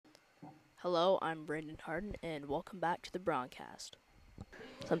Hello, I'm Brandon Harden, and welcome back to the broadcast.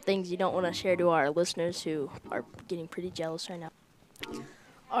 Some things you don't want to share to our listeners who are getting pretty jealous right now.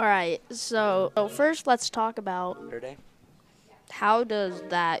 All right, so first let's talk about Saturday. how does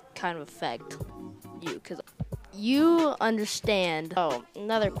that kind of affect you? Because you understand. Oh,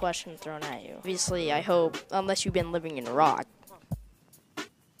 another question thrown at you. Obviously, I hope, unless you've been living in Iraq.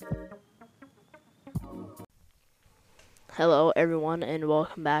 Hello, everyone, and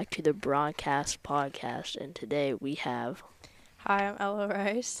welcome back to the broadcast podcast. And today we have Hi, I'm Ella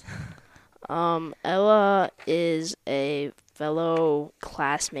Rice. Ella is a fellow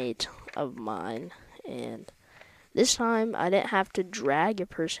classmate of mine, and this time I didn't have to drag a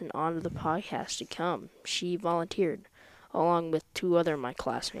person onto the podcast to come. She volunteered, along with two other of my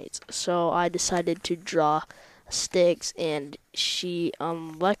classmates. So I decided to draw sticks, and she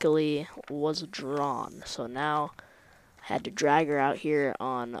unluckily was drawn. So now I had to drag her out here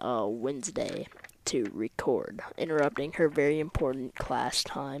on a Wednesday to record, interrupting her very important class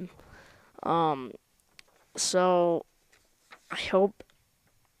time. So I hope.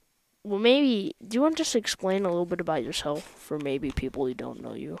 Well, maybe. Do you want to just explain a little bit about yourself for maybe people who don't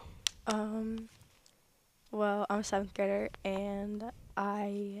know you? Um, well, I'm a seventh grader and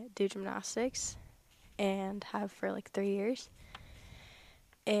I do gymnastics and have for like 3 years.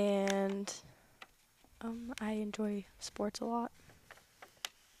 And I enjoy sports a lot.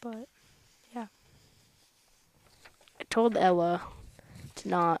 But yeah. I told Ella to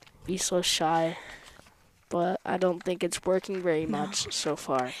not be so shy, but I don't think it's working very much so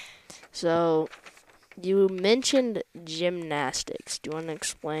far. So you mentioned gymnastics. Do you want to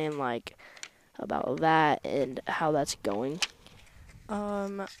explain about that and how that's going?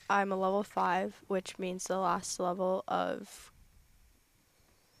 I'm a level 5, which means the last level of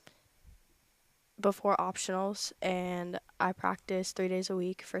before optionals, and I practice 3 days a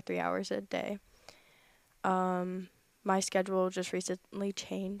week for 3 hours a day. My schedule just recently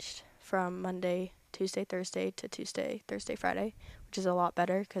changed from Monday, Tuesday, Thursday to Tuesday, Thursday, Friday, which is a lot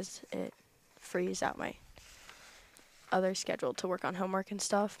better because it frees out my other schedule to work on homework and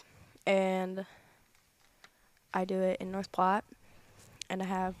stuff. And I do it in North Platte, and I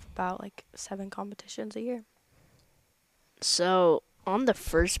have about 7 competitions a year. So on the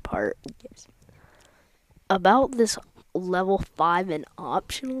first part, Yes. about this level 5 and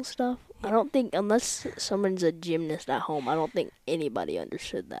optional stuff, I Yeah. don't think, unless someone's a gymnast at home, I don't think anybody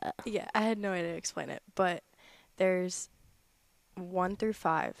understood that. Yeah, I had no way to explain it, but there's 1 through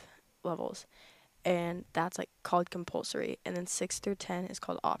 5 levels, and that's called compulsory, and then 6 through 10 is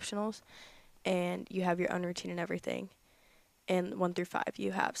called optionals, and you have your own routine and everything. And 1 through 5,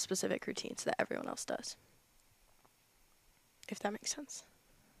 you have specific routines that everyone else does. If that makes sense.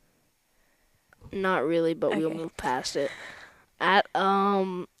 Not really, but we'll Okay. move past it.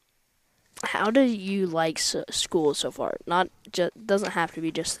 How do you like school so far? Not just doesn't have to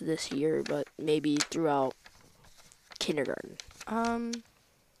be just this year, but maybe throughout kindergarten.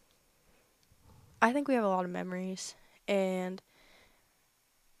 I think we have a lot of memories, and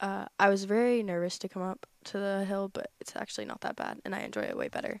I was very nervous to come up to the hill, but it's actually not that bad, and I enjoy it way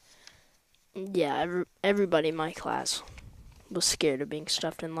better. Yeah, everybody in my class was scared of being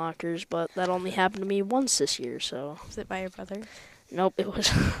stuffed in lockers, but that only happened to me once this year, so. Was it by your brother? Nope, it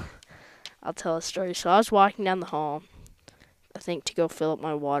was. I'll tell a story. So I was walking down the hall, I think to go fill up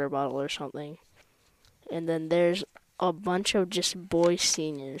my water bottle or something, and then there's a bunch of just boy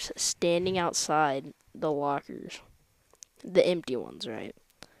seniors standing outside the lockers, the empty ones, right?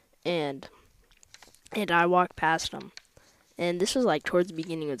 And I walked past them, and this was towards the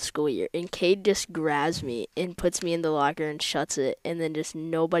beginning of the school year, and Cade just grabs me and puts me in the locker and shuts it, and then just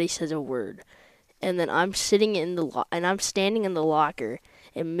nobody says a word. And then I'm sitting in the and I'm standing in the locker,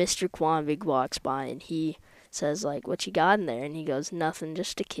 and Mr. Quanvig walks by, and he says "What you got in there?" And he goes, "Nothing,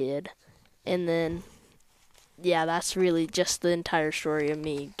 just a kid." And then, yeah, that's really just the entire story of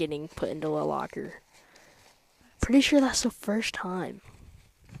me getting put into a locker. Pretty sure that's the first time.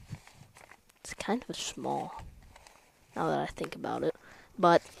 It's kind of small, now that I think about it.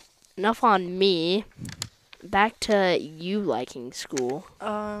 But enough on me. Back to you liking school.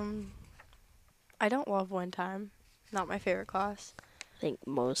 I don't love wind time. Not my favorite class. I think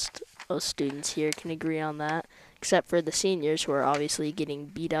most students here can agree on that, except for the seniors who are obviously getting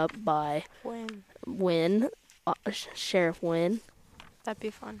beat up by Sheriff Wynn. That'd be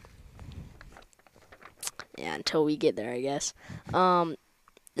fun. Yeah, until we get there, I guess.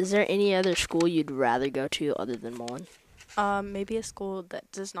 Is there any other school you'd rather go to other than Mullen? Maybe a school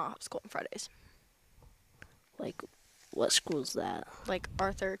that does not have school on Fridays. What school's that? Like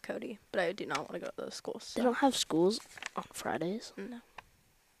Arthur, Cody. But I do not want to go to those schools. They don't have schools on Fridays? No.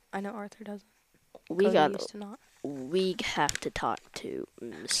 I know Arthur doesn't. We Cody got used to not. we have to talk to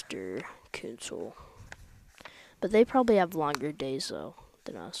Mr. Kunsel. But they probably have longer days though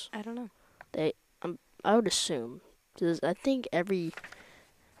than us. I don't know. I would assume, because I think every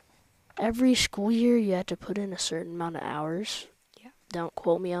school year you have to put in a certain amount of hours. Yeah. Don't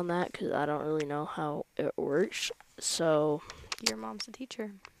quote me on that because I don't really know how it works. So, Your mom's a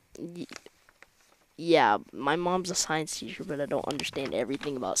teacher. yeah, my mom's a science teacher, but I don't understand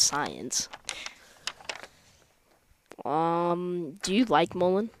everything about science. Do you like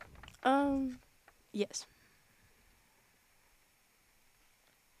Mullen? Yes.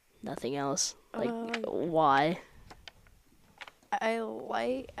 Nothing else. Like, Uh, why? I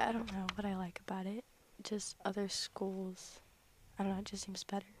don't know what I like about it. Just other schools. I don't know, it just seems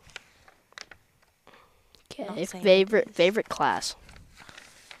better. Okay, Not saying favorite it is. favorite class.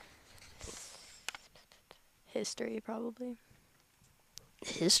 History, probably.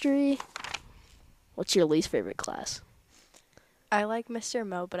 History? What's your least favorite class? I like Mr.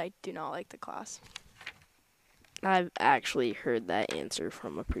 Mo, but I do not like the class. I've actually heard that answer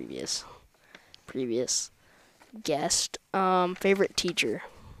from a previous guest. Favorite teacher?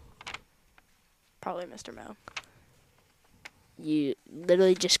 Probably Mr. Mo. You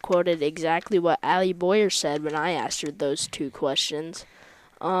literally just quoted exactly what Allie Boyer said when I asked her those two questions.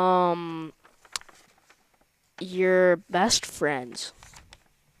 Your best friends?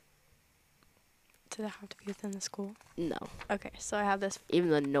 Do they have to be within the school? No, Okay, so I have this.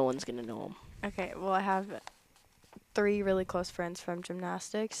 even though no one's gonna know them. Okay, well, I have 3 really close friends from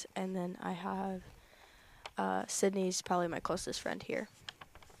gymnastics, and then I have Sydney's probably my closest friend here.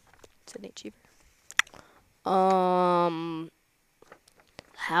 Sydney Cheever.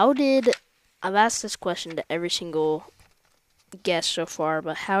 How did I've asked this question to every single guest so far,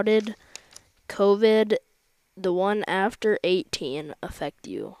 but how did COVID, the one after 18, affect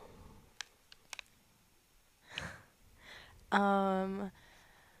you?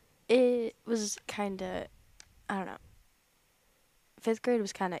 It was kind of, I don't know. 5th grade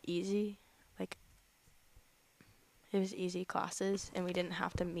was kind of easy. Like, it was easy classes, and we didn't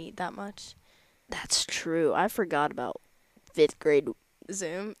have to meet that much. That's true. I forgot about 5th grade.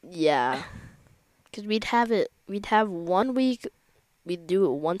 Zoom. Yeah. Because we'd have 1 week, we'd do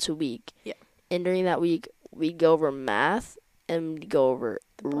it once a week. Yeah. And during that week, we'd go over math and we'd go over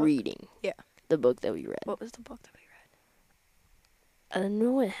The book. reading. Yeah. The book that we read. What was the book that we read? I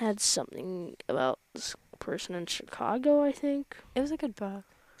know it had something about this person in Chicago, I think. It was a good book.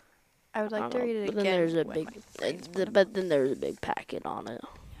 I would I like don't to know, read it but then again. there's a when big, my brain's more but then there was a big packet on it,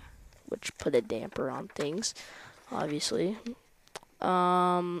 which put a damper on things, obviously.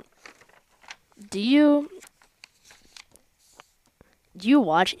 Do you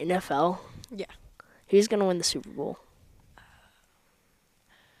watch NFL? Yeah. Who's gonna win the Super Bowl?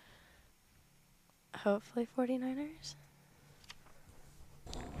 Hopefully 49ers.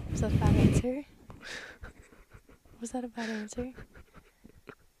 Was that a bad answer? Was that a bad answer?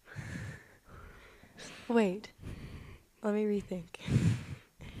 Wait. Let me rethink.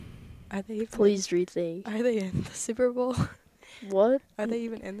 Are they even Please rethink. Are they in the Super Bowl? What? Are they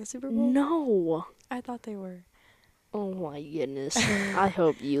even in the Super Bowl? No. I thought they were. Oh my goodness. I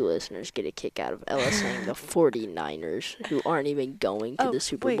hope you listeners get a kick out of Ella saying the 49ers, who aren't even going to the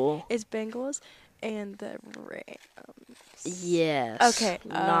Super wait, Bowl. It's Bengals and the Rams. Yes. Okay,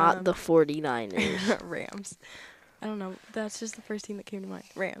 Not the 49ers. Rams. I don't know. That's just the first team that came to mind.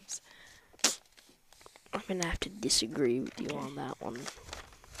 Rams. I'm going to have to disagree with you on that one.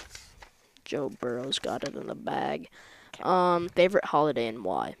 Joe Burrow's got it in the bag. Favorite holiday and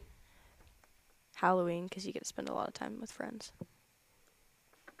why? Halloween, because you get to spend a lot of time with friends.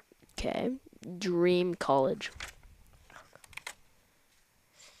 Okay. Dream college.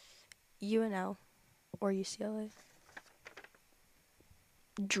 UNL or UCLA.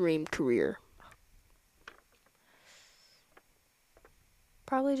 Dream career.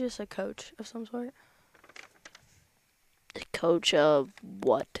 Probably just a coach of some sort. Coach of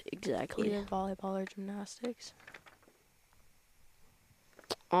what exactly? Either volleyball or gymnastics.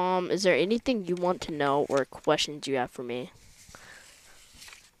 Is there anything you want to know or questions you have for me?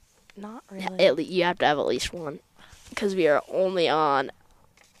 Not really. You have to have at least one, because we are only on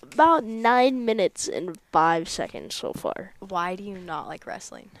about 9 minutes and 5 seconds so far. Why do you not like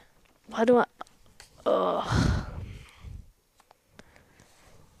wrestling? Why do I? Ugh.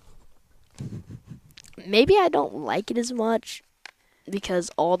 Maybe I don't like it as much because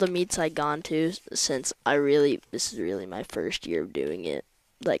all the meets I've gone to since this is really my first year of doing it.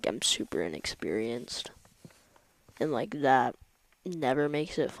 Like, I'm super inexperienced. And, like, that never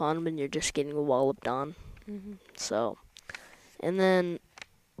makes it fun when you're just getting walloped on. Mm-hmm. So, and then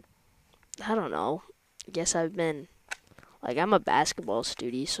I don't know. I guess I've been, like, I'm a basketball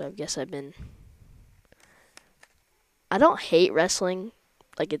student, so I guess I don't hate wrestling.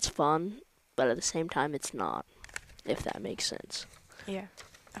 Like, it's fun, but at the same time, it's not, if that makes sense. Yeah.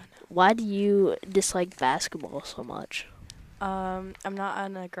 Why do you dislike basketball so much? I'm not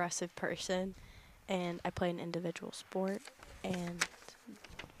an aggressive person, and I play an individual sport, and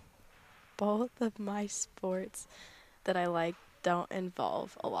both of my sports that I like don't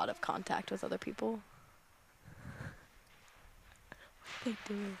involve a lot of contact with other people. They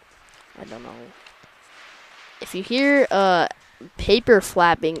do. I don't know. If you hear paper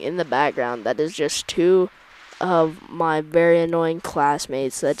flapping in the background, that is just two of my very annoying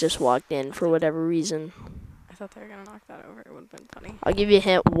classmates that just walked in for whatever reason. I thought they were gonna knock that over. It would have been funny. I'll give you a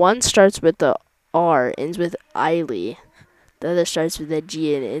hint. One starts with the R, ends with Eiley. The other starts with a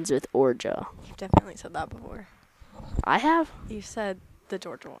G and ends with Orja. You've definitely said that before. I have? You said the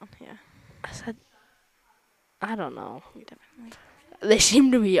Georgia one, yeah. I said, I don't know. You definitely. They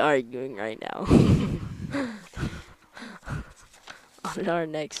seem to be arguing right now. On our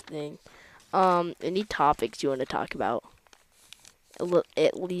next thing. Any topics you want to talk about?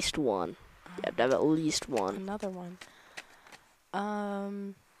 At least one. You have to have at least one. Another one.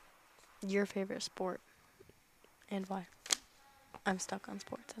 Your favorite sport and why? I'm stuck on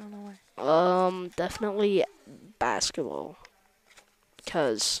sports. I don't know why. Definitely basketball.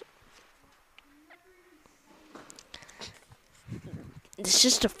 'Cause it's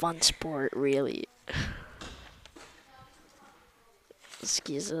just a fun sport, really.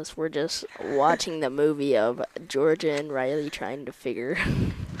 Excuse us, we're just watching the movie of Georgia and Riley trying to figure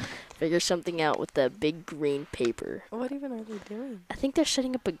something out with the big green paper. What even are they doing? I think they're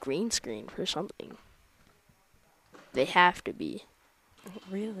setting up a green screen for something. They have to be.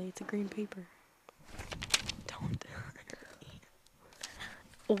 Really? It's a green paper. Don't hurt me.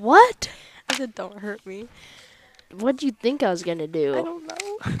 What? I said don't hurt me. What do you think I was gonna do? I don't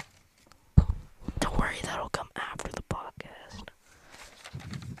know. Don't worry, that'll come after the podcast.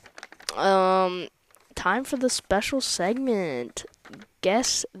 Time for the special segment.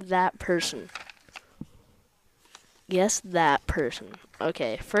 Guess that person. Guess that person.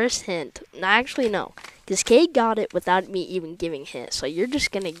 Okay, first hint. Actually, no. Because Kate got it without me even giving hints. So you're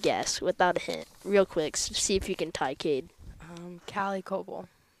just going to guess without a hint. Real quick. See if you can tie Cade. Callie Coble.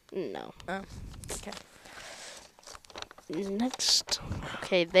 No. Oh, okay. Next.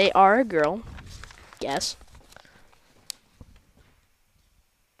 Okay, they are a girl. Guess.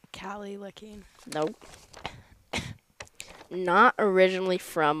 Callie Licking. Nope. Not originally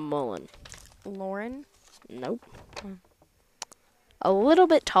from Mullen. Lauren. Nope. A little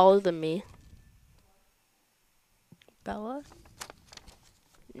bit taller than me. Bella.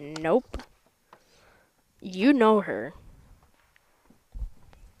 Nope. You know her.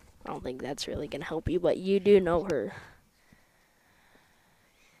 I don't think that's really going to help you, but you do know her.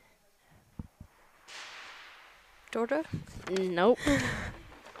 Georgia. Nope.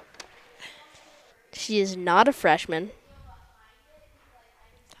 She is not a freshman.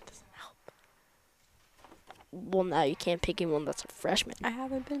 That doesn't help. Well, now you can't pick anyone that's a freshman. I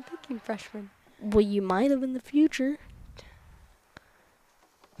haven't been picking freshmen. Well, you might have in the future.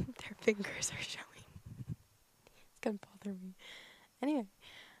 Their fingers are showing. It's gonna bother me. Anyway,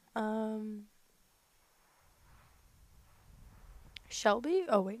 Shelby.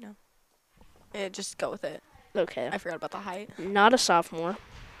 Oh wait, no. Just go with it. Okay. I forgot about the height. Not a sophomore.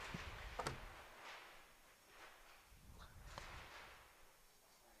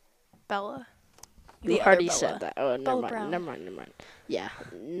 Bella. You The already other said Bella. that. Oh, Bella never Brown. mind. Yeah,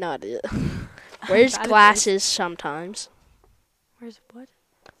 not it. Wears Bad at glasses sometimes. Where's what?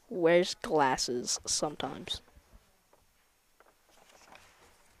 Wears glasses sometimes.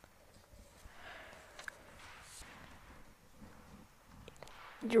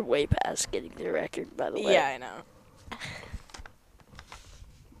 You're way past getting the record, by the way. Yeah, I know.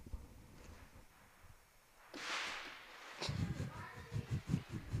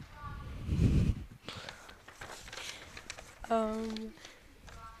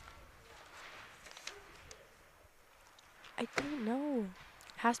 I don't know.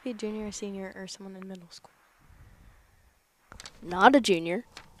 Has to be a junior, a senior, or someone in middle school. Not a junior.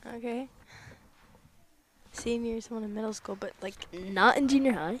 Okay. Senior, someone in middle school, but like. Not in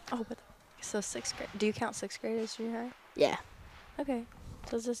junior high. Oh, but so sixth grade. Do you count sixth grade as junior high? Yeah. Okay,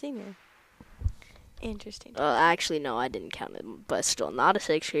 so it's a senior. Interesting. Actually, no, I didn't count it, but still, not a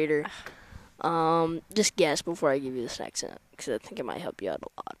sixth grader. Just guess before I give you this next hint, because I think it might help you out a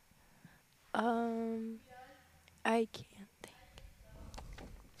lot. I can't think.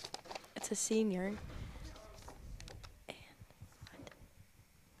 It's a senior.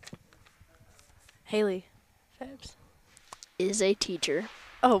 Haley Phipps is a teacher.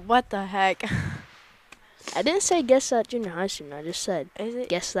 Oh, what the heck? I didn't say guess that junior high student. I just said Is it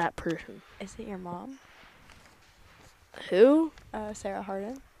guess that person. your mom? Who? Sarah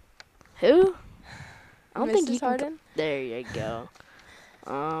Harden. Who? I don't think Mrs. you can. Harden. There you go.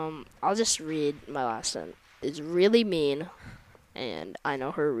 I'll just read my last sentence. Is really mean, and I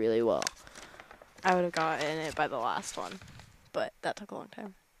know her really well. I would have gotten it by the last one, but that took a long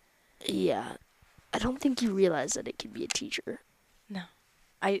time. Yeah, I don't think you realize that it could be a teacher. No.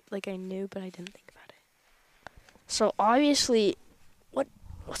 I knew, but I didn't think about it. So obviously,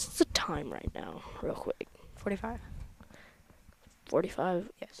 what's the time right now? Real quick. 45. 45.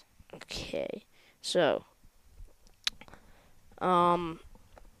 Yes. Okay. So, I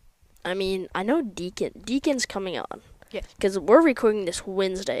mean, I know Deacon's coming on. Yes. Because we're recording this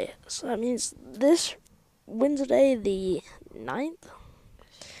Wednesday. So that means this Wednesday, the 9th?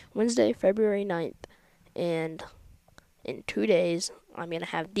 Wednesday, February 9th. And in 2 days, I'm going to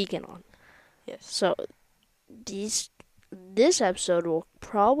have Deacon on. Yes. So this episode will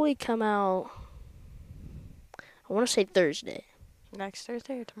probably come out, I want to say Thursday. Next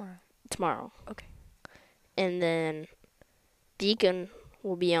Thursday or tomorrow? Tomorrow. Okay. And then Deacon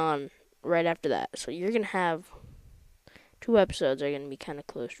will be on right after that. So you're going to have 2 episodes are going to be kind of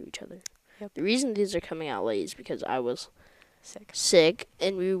close to each other. Yep. The reason these are coming out late is because I was sick,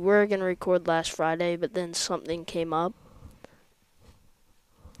 and we were going to record last Friday, but then something came up.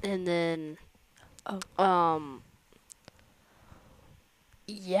 And then,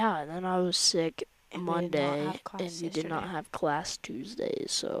 yeah, and then I was sick and Monday, and we did not have class Tuesday,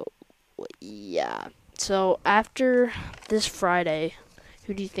 so, yeah. So, after this Friday,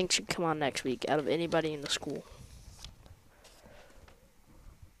 who do you think should come on next week out of anybody in the school?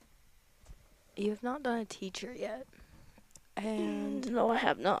 You have not done a teacher yet. And no, I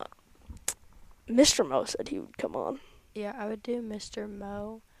have not. Mr. Mo said he would come on. Yeah, I would do Mr.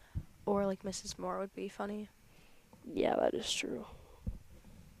 Mo, or Mrs. Moore would be funny. Yeah, that is true.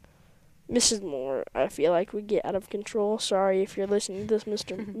 Mrs. Moore, I feel like we get out of control. Sorry if you're listening to this,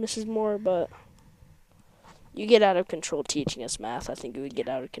 Mrs. Moore, but you get out of control teaching us math. I think we would get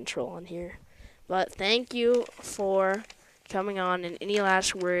out of control on here. But thank you for coming on, and any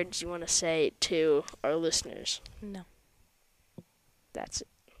last words you want to say to our listeners? No. That's it.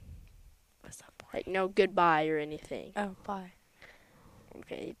 What's that point? No goodbye or anything. Oh, bye.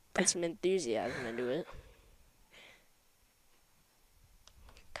 Okay, put some enthusiasm into it.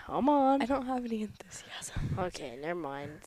 Come on. I don't have any enthusiasm. Okay, never mind.